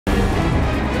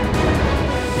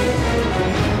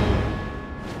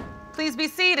Please be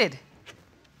seated.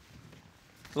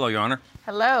 Hello, Your Honor.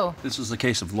 Hello. This is the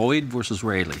case of Lloyd versus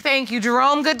Railey. Thank you,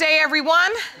 Jerome. Good day,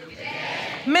 everyone. Good day.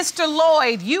 Mr.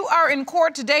 Lloyd, you are in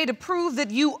court today to prove that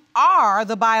you are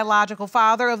the biological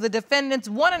father of the defendant's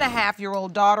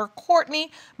 1.5-year-old daughter,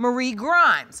 Courtney Marie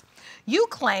Grimes. You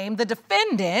claim the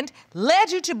defendant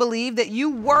led you to believe that you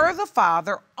were the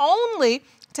father only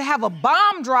to have a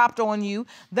bomb dropped on you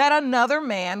that another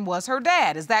man was her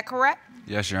dad. Is that correct?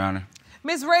 Yes, Your Honor.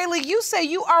 Ms. Railey, you say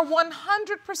you are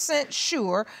 100%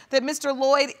 sure that Mr.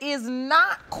 Lloyd is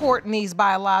not Courtney's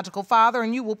biological father,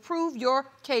 and you will prove your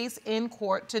case in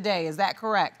court today. Is that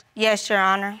correct? Yes, Your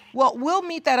Honor. Well, we'll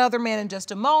meet that other man in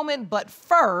just a moment, but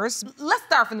first, let's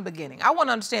start from the beginning. I want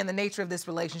to understand the nature of this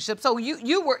relationship. So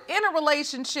you were in a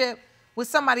relationship with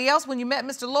somebody else when you met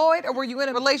Mr. Lloyd, or were you in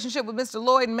a relationship with Mr.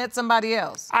 Lloyd and met somebody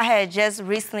else? I had just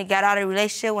recently got out of a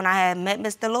relationship when I had met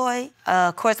Mr. Lloyd.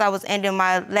 Of course, I was ending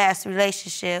my last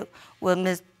relationship with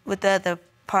the other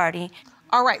party.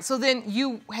 All right, so then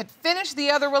you had finished the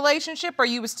other relationship, or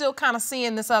you were still kind of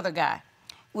seeing this other guy?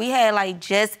 We had like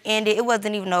just ended. It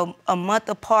wasn't even a month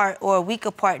apart or a week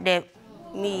apart that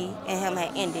me and him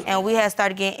had ended. And we had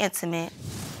started getting intimate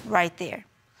right there.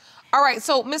 All right,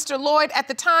 so Mr. Lloyd, at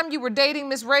the time you were dating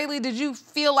Ms. Railey, did you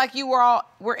feel like you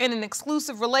were in an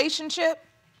exclusive relationship?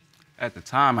 At the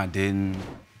time, I didn't.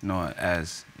 You know,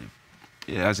 as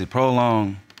it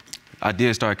prolonged, I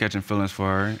did start catching feelings for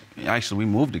her. Actually,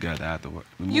 we moved together afterward.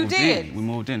 You did? We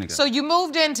moved in together. So you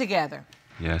moved in together?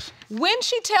 Yes. When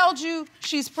she tells you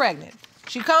she's pregnant,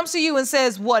 she comes to you and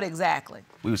says what exactly?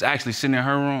 We was actually sitting in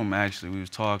her room, actually. We was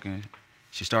talking.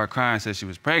 She started crying, said she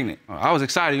was pregnant. I was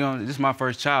excited, you know, this is my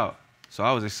first child. So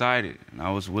I was excited, and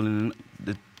I was willing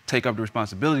to take up the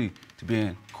responsibility to be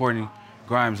in Courtney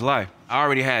Grimes' life. I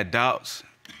already had doubts.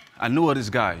 I knew of this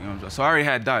guy, you know, so I already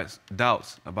had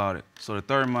doubts about it. So the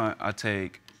third month, I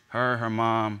take her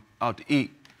mom out to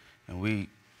eat, and we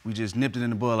just nipped it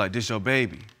in the bud like, this your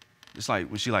baby. It's like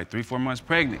when she like 3-4 months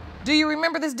pregnant. Do you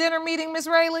remember this dinner meeting, Ms.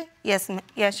 Railey? Yes, Your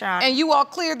Honor. And you all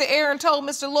cleared the air and told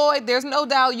Mr. Lloyd there's no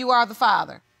doubt you are the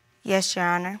father? Yes, Your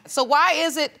Honor. So why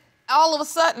is it all of a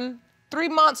sudden 2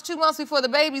 months before the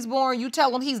baby's born, you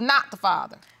tell him he's not the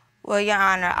father? Well, Your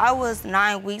Honor, I was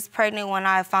 9 weeks pregnant when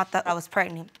I found out I was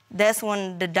pregnant. That's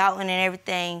when the doubting and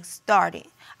everything started.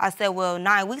 I said, well,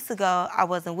 9 weeks ago, I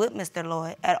wasn't with Mr.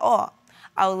 Lloyd at all.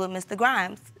 I was with Mr.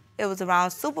 Grimes. It was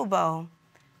around Super Bowl,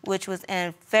 which was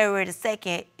in February the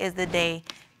 2nd, is the day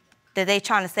that they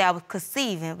trying to say I was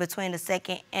conceiving, between the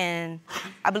 2nd and,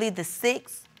 I believe, the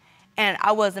 6th. And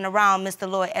I wasn't around Mr.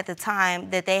 Lloyd at the time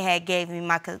that they had gave me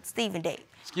my conceiving date.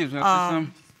 Excuse me,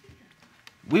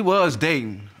 we was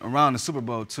dating around the Super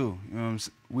Bowl, too. You know what I'm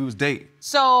saying? We was dating.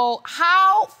 So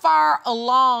how far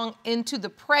along into the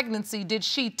pregnancy did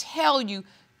she tell you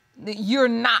that you're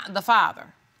not the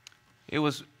father? It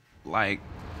was like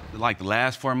the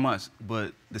last 4 months,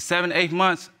 but the 7, 8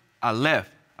 months, I left.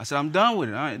 I said, I'm done with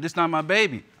it. This is not my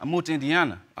baby. I moved to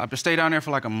Indiana. I stayed down there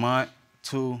for like a month,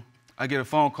 2. I get a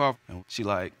phone call, and she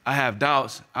like, I have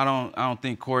doubts. I don't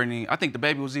think Courtney, I think the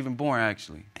baby was even born,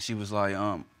 actually. She was like,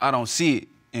 I don't see it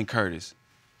in Curtis.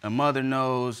 A mother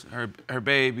knows her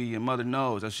baby, and mother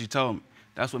knows, as she told me.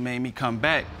 That's what made me come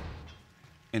back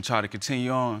and try to continue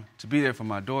on to be there for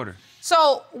my daughter.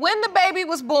 So when the baby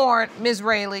was born, Ms.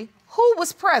 Railey, who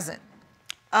was present?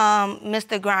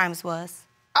 Mr. Grimes was.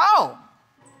 Oh,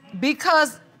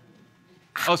 because...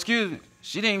 Oh, excuse me.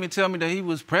 She didn't even tell me that he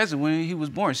was present when he was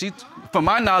born. She, from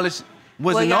my knowledge,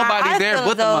 wasn't nobody there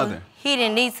but the mother. He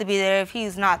didn't need to be there if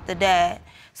he's not the dad.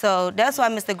 So that's why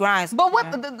Mr. Grimes... But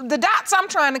what the dots I'm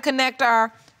trying to connect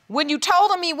are, when you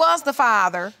told him he was the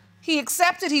father, he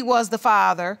accepted he was the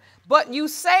father, but you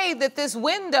say that this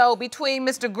window between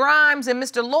Mr. Grimes and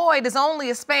Mr. Lloyd is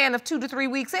only a span of 2 to 3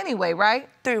 weeks anyway, right?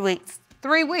 3 weeks.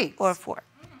 3 weeks? Or 4.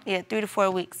 Yeah, 3 to 4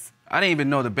 weeks. I didn't even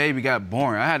know the baby got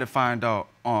born. I had to find out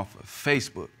off of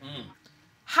Facebook.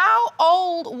 How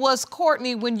old was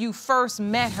Courtney when you first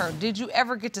met her? Did you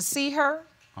ever get to see her?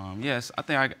 Yes, I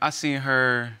think I seen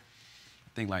her, I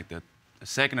think like the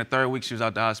 2nd or 3rd week she was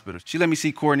out the hospital. She let me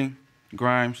see Courtney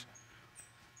Grimes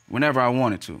whenever I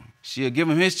wanted to. She'd give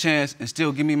him his chance and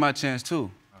still give me my chance too.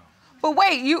 But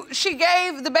wait, she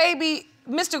gave the baby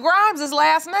Mr. Grimes'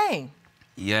 last name?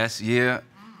 Yes, yeah.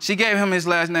 She gave him his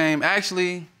last name.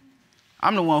 Actually,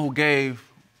 I'm the one who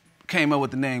came up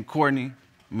with the name Courtney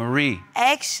Marie.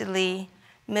 Actually,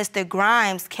 Mr.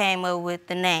 Grimes came up with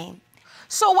the name.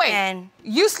 So wait,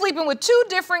 you sleeping with 2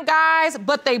 different guys,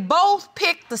 but they both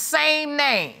picked the same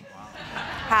name?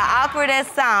 How awkward that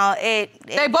sound,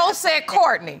 They both said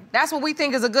Courtney. That's what we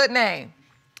think is a good name.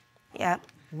 Yeah.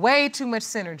 Way too much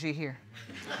synergy here.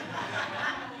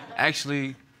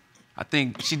 Actually, I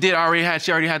think she already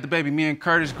had the baby. Me and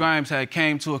Curtis Grimes had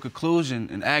came to a conclusion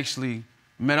and actually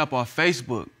met up on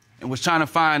Facebook and was trying to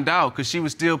find out because she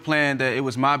was still playing that it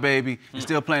was my baby and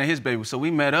still playing his baby. So we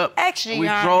met up. Actually, we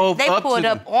drove they up pulled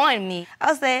to up on me.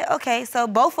 I said, okay, so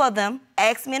both of them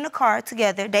asked me in the car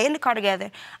together. They in the car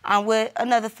together. I'm with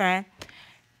another friend.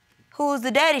 Who's the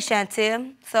daddy,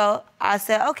 Chantel? So I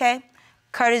said, okay.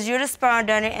 Curtis, you're the sperm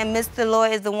donor, and Mr.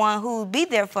 Lloyd is the one who will be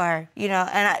there for her, you know.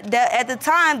 And at the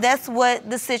time, that's what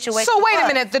the situation was. So wait a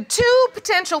minute, the two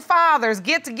potential fathers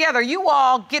get together, you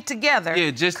all get together.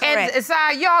 Yeah, just... And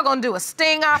decide y'all gonna do a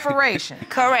sting operation.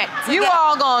 Correct. You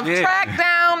all gonna track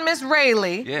down Miss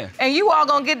Railey. Yeah. And you all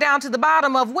gonna get down to the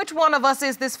bottom of which one of us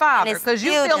is this father. Because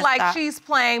you feel like she's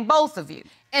playing both of you.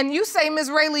 And you say,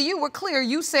 Ms. Railey, you were clear.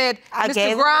 You said,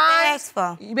 Mr. Grimes,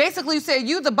 basically you said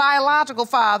you the biological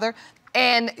father,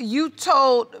 and you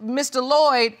told Mr.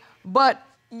 Lloyd, but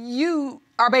you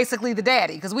are basically the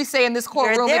daddy. Because we say in this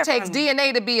courtroom it takes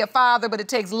DNA to be a father, but it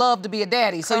takes love to be a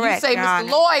daddy. So you say Mr.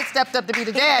 Lloyd stepped up to be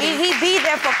the daddy. He be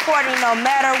there for Courtney no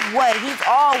matter what. He's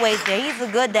always there. He's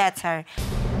a good dad to her.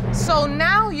 So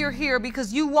now you're here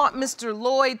because you want Mr.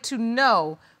 Lloyd to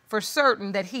know for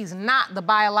certain that he's not the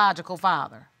biological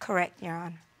father. Correct, Your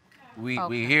Honor.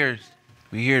 We here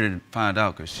to find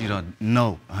out because she don't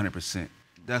know 100%.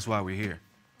 That's why we're here.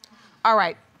 All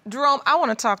right, Jerome, I want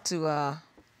to talk to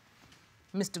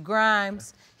Mr.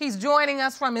 Grimes. He's joining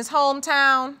us from his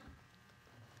hometown.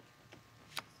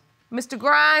 Mr.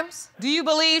 Grimes, do you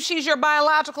believe she's your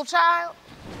biological child?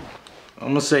 I'm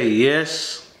gonna say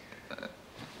yes.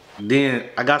 Then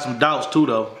I got some doubts too,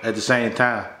 though, at the same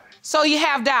time. So you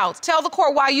have doubts. Tell the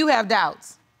court why you have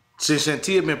doubts. Since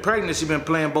Shantia been pregnant, she been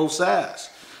playing both sides.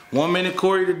 One minute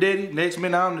Corey the daddy, next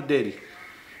minute I'm the daddy.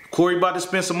 Corey about to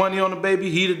spend some money on the baby,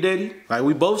 he the daddy. Like,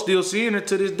 we both still seeing her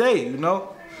to this day, you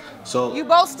know? So you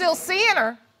both still seeing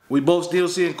her? We both still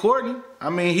seeing Courtney. I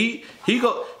mean, he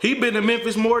been to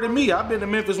Memphis more than me. I've been to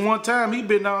Memphis one time, he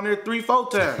been down there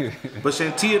 3-4 times. But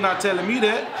Shantia not telling me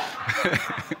that.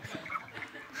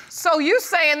 So you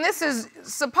saying this is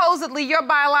supposedly your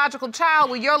biological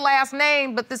child with your last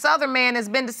name, but this other man has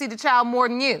been to see the child more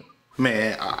than you?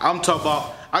 Man, I'm talking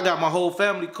about, I got my whole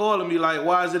family calling me like,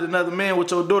 why is it another man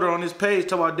with your daughter on this page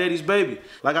talking about daddy's baby?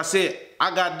 Like I said,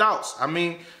 I got doubts. I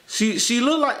mean, she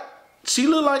look like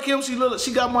him, she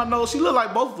got my nose, she look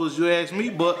like both of us, you ask me,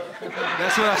 but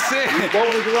that's what I said.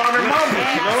 Both of us around her mama,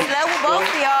 you know? That with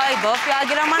both of y'all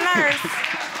get on my nerves.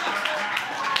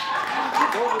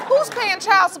 Who's paying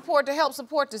child support to help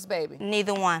support this baby?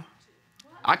 Neither one.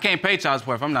 I can't pay child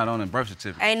support if I'm not on a birth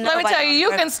certificate. Let me tell you, you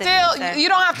can still, you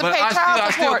don't have to pay child support. I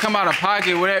still come out of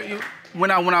pocket whatever, when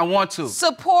I want to.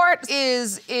 Support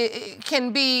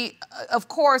can be, of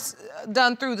course,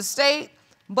 done through the state,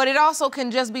 but it also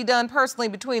can just be done personally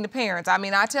between the parents. I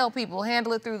mean, I tell people,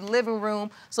 handle it through the living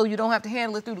room so you don't have to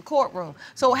handle it through the courtroom.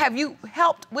 So have you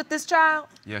helped with this child?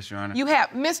 Yes, Your Honor. You have.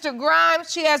 Mr.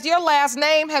 Grimes, she has your last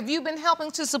name. Have you been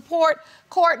helping to support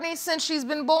Courtney since she's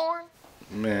been born?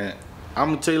 Man, I'm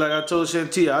gonna tell you like I told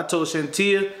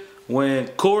Shantia when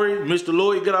Corey, Mr.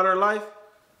 Lloyd, get out of her life,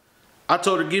 I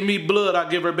told her, give me blood, I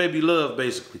give her baby love,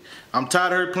 basically. I'm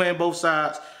tired of her playing both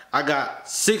sides. I got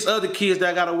 6 other kids that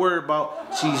I gotta worry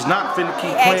about. She's not finna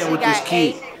keep playing with this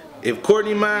kid. If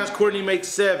Courtney minds, Courtney makes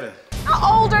 7.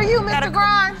 How old are you, Mr.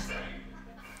 Grimes?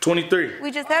 23.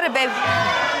 We just had a baby.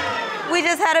 We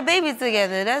just had a baby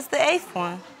together. That's the 8th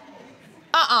one.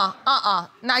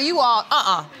 Now you all,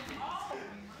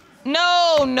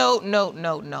 No.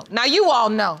 Now you all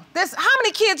know. How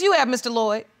many kids you have, Mr.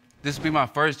 Lloyd? This will be my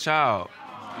first child.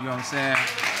 You know what I'm saying?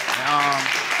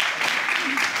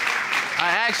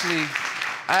 I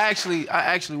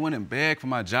actually went and begged for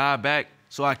my job back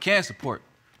so I can support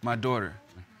my daughter.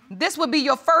 This would be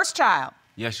your first child?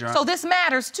 Yes, Your Honor. So this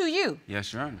matters to you?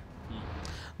 Yes, Your Honor.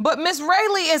 But Ms.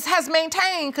 Railey has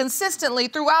maintained consistently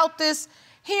throughout this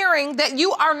hearing that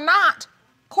you are not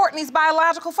Courtney's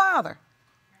biological father.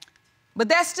 But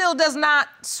that still does not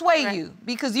sway you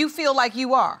because you feel like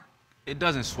you are. It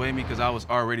doesn't sway me because I was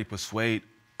already persuaded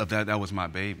of that was my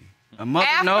baby. A mother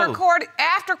knows.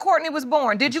 After Courtney was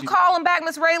born, did you call him back,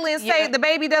 Ms. Railey, and say the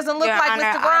baby doesn't look like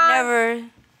Mr. Grimes? I never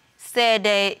said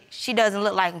that she doesn't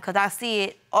look like him because I see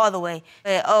it all the way.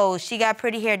 Oh, she got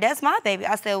pretty hair. That's my baby.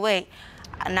 I said, wait.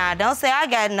 Nah, don't say I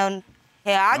got no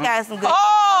hair. I got some good.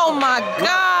 Oh, my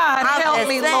God. Help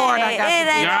me, Lord. I got it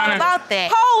ain't all about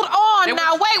that. Hold on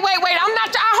now. Wait. I'm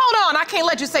not. Hold on. I can't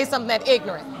let you say something that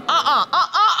ignorant.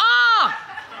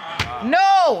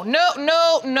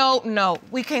 No.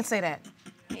 We can't say that.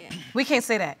 Yeah. We can't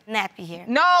say that. Nappy hair.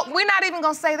 No, we're not even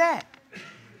going to say that.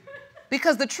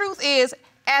 Because the truth is,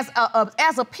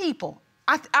 as a people,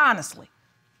 honestly,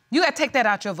 you gotta take that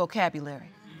out your vocabulary.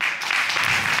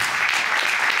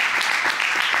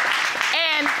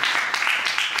 And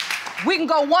we can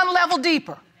go one level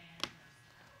deeper.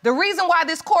 The reason why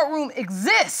this courtroom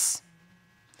exists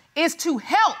is to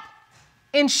help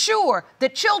ensure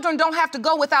that children don't have to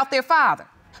go without their father.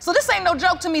 So this ain't no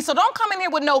joke to me, so don't come in here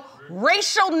with no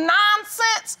racial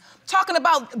nonsense talking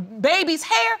about baby's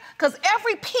hair, because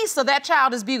every piece of that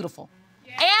child is beautiful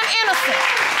and innocent.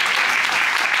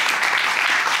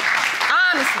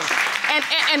 Honestly.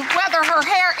 And whether her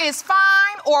hair is fine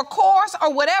or coarse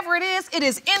or whatever it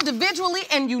is individually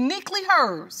and uniquely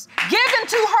hers, given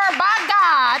to her by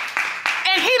God,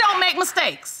 and he don't make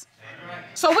mistakes.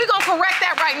 So we're gonna correct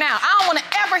that right now. I don't wanna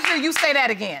ever hear you say that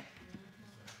again.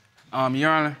 Your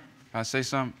Honor, if I say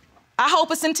something? I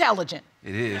hope it's intelligent.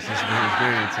 It is, it's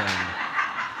very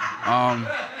intelligent.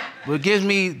 What gives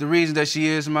me the reason that she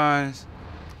is mine,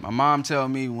 my mom tell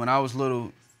me when I was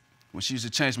little, when she used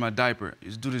to change my diaper, I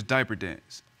used to do this diaper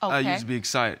dance. Okay. I used to be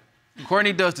excited.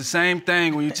 Courtney does the same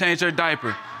thing when you change her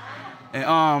diaper. And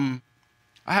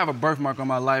I have a birthmark on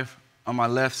my life, on my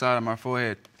left side of my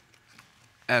forehead,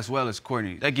 as well as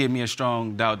Courtney. That gives me a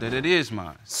strong doubt that it is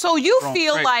mine. So you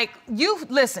feel like, you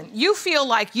feel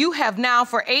like you have now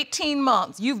for 18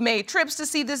 months, you've made trips to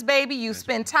see this baby, you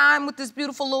spend time with this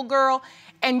beautiful little girl,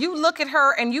 and you look at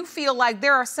her and you feel like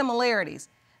there are similarities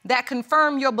that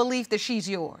confirm your belief that she's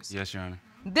yours. Yes, Your Honor.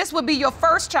 This would be your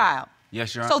first child.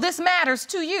 Yes, Your Honor. So this matters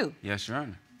to you. Yes, Your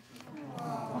Honor.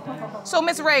 So,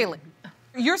 Miss Railey,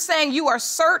 you're saying you are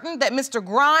certain that Mr.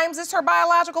 Grimes is her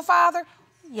biological father?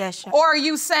 Yes, Your Honor. Or are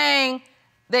you saying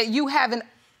that you have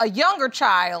a younger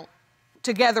child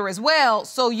together as well,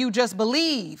 so you just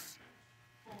believe?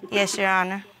 Yes, Your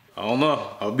Honor. I don't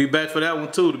know. I'll be back for that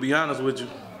one too, to be honest with you.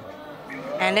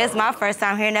 And this is my first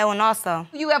time hearing that one also.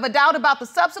 You have a doubt about the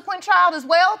subsequent child as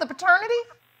well, the paternity?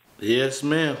 Yes,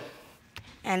 ma'am.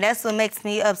 And that's what makes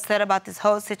me upset about this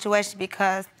whole situation,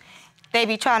 because they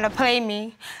be trying to play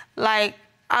me like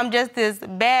I'm just this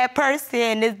bad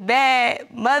person, this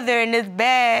bad mother, and this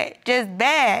just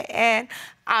bad. And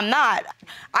I'm not.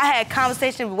 I had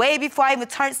conversations way before I even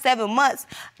turned 7 months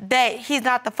that he's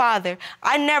not the father.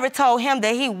 I never told him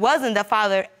that he wasn't the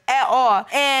father at all.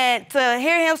 And to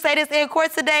hear him say this in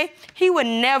court today, he would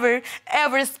never,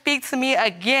 ever speak to me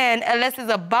again unless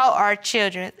it's about our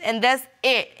children. And that's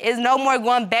it. It's no more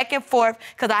going back and forth,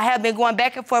 because I have been going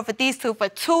back and forth with these two for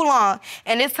too long.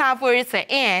 And it's time for it to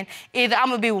end. Either I'm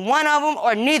going to be one of them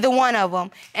or neither one of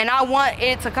them. And I want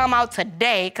it to come out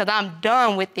today, because I'm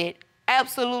done with it.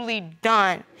 Absolutely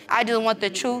done. I just want the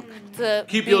truth to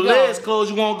Keep be your gone. legs closed,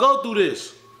 you won't go through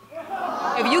this.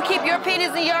 If you keep your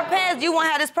penis in your pants, you won't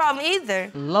have this problem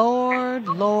either. Lord,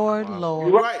 Lord,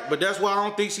 Lord. You're right, but that's why I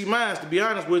don't think she minds, to be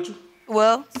honest with you.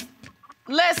 Well,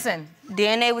 Listen.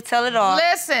 DNA would tell it all.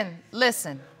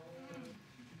 Listen.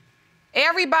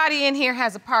 Everybody in here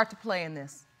has a part to play in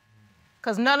this,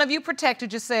 because none of you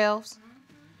protected yourselves.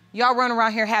 Y'all run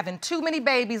around here having too many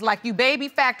babies like you baby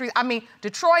factories. I mean,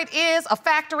 Detroit is a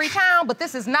factory town, but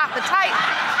this is not the type.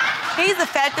 He's a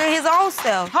factor in his own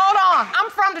self. Hold on,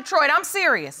 I'm from Detroit, I'm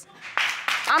serious.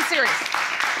 I'm serious.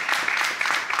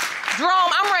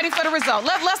 Jerome, I'm ready for the result.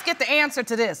 Let's get the answer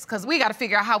to this, because we got to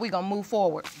figure out how we gonna move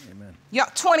forward. Amen. Y'all,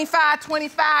 25,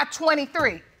 25,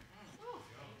 23.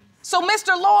 So,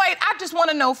 Mr. Lloyd, I just want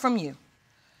to know from you,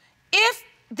 if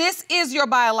this is your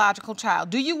biological child,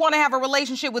 do you want to have a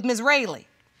relationship with Ms. Railey?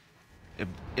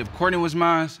 If Courtney was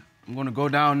mine, I'm going to go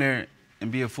down there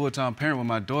and be a full-time parent with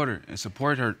my daughter and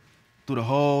support her through the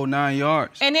whole 9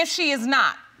 yards. And if she is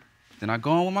not? Then I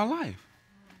go on with my life.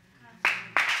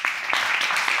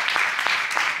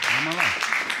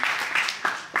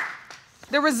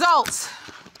 The results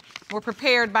were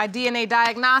prepared by DNA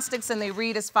Diagnostics, and they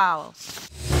read as follows.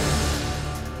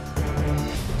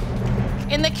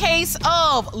 In the case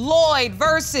of Lloyd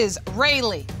versus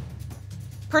Railey,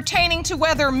 pertaining to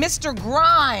whether Mr.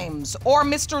 Grimes or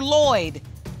Mr. Lloyd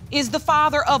is the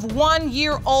father of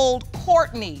 1-year-old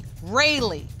Courtney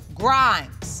Railey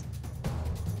Grimes,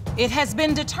 it has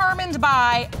been determined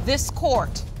by this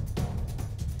court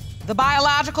the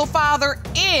biological father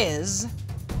is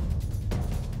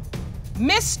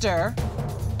Mr.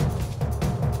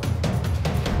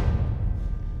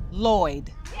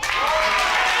 Lloyd.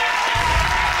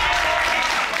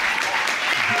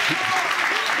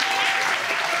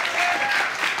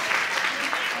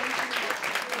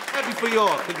 Happy for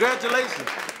y'all, congratulations.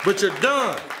 But you're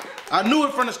done. I knew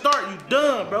it from the start, you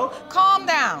done, bro. Calm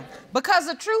down, because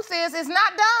the truth is, it's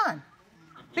not done.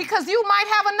 Because you might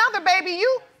have another baby,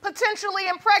 you potentially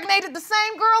impregnated the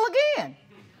same girl again.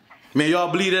 Man,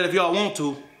 y'all believe that if y'all want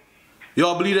to.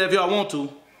 Y'all believe that if y'all want to.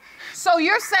 So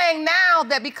you're saying now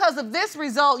that because of this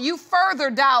result, you further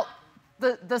doubt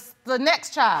the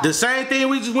next child? The same thing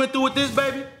we just went through with this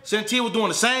baby, Shantia was doing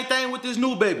the same thing with this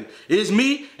new baby. It's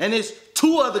me and it's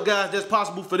 2 other guys that's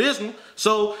possible for this one.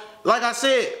 So, like I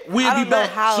said, we'll be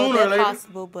back sooner or later.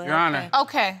 Possible, but Your Honor.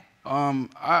 Okay.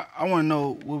 I want to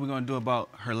know what we're gonna do about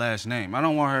her last name. I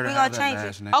don't want her to have that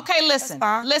last name. Okay, listen.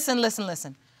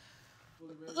 Listen.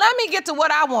 Let me get to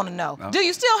what I want to know. No. Do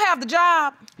you still have the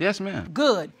job? Yes, ma'am.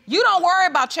 Good. You don't worry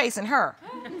about chasing her.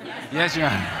 Yes, Your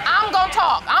Honor. I'm gonna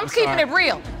talk. I'm keeping it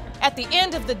real. At the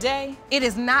end of the day, it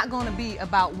is not gonna be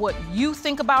about what you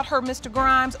think about her, Mr.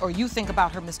 Grimes, or you think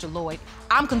about her, Mr. Lloyd.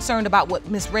 I'm concerned about what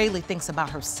Miss Railey thinks about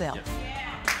herself.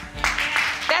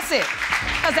 That's it.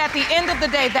 Because at the end of the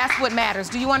day, that's what matters.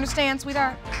 Do you understand,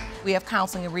 sweetheart? We have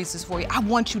counseling and resources for you. I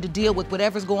want you to deal with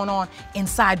whatever's going on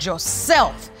inside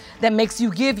yourself that makes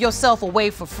you give yourself away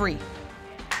for free.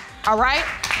 All right?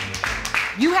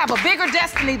 You have a bigger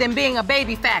destiny than being a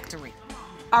baby factory.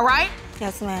 All right?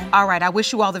 Yes, ma'am. All right, I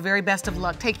wish you all the very best of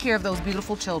luck. Take care of those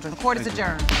beautiful children. Court is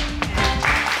adjourned.